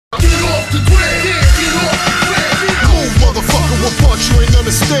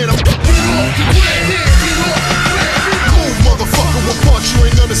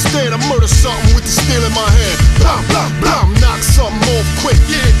something with the steel in my hand. Blam, blam, blam, knock something off quick.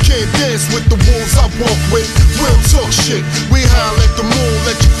 Can't dance with the wolves I walk with. Real talk shit. We howl at the moon,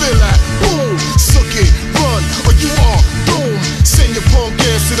 let you feel that. Boom, suck it, run, or you are doomed. Send your punk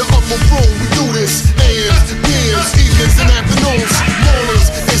ass to the upper room. We do this. AMs, PMs, evenings and afternoons, mornings.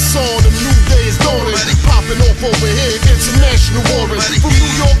 It's on, the new day is dawning. Popping off over here, international warrants. From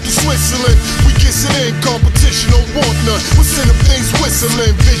New York to Switzerland, we kissing in. Competition don't want none. We'll send them things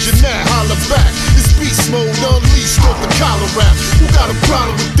whistling. Vision that, holla back. It's beast mode, unleashed off the collar rap. Who got a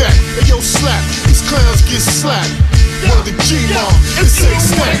problem with that? Hey yo, slap. These clowns get slapped. Word to G-Mom, this ain't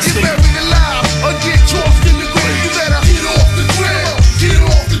snacks.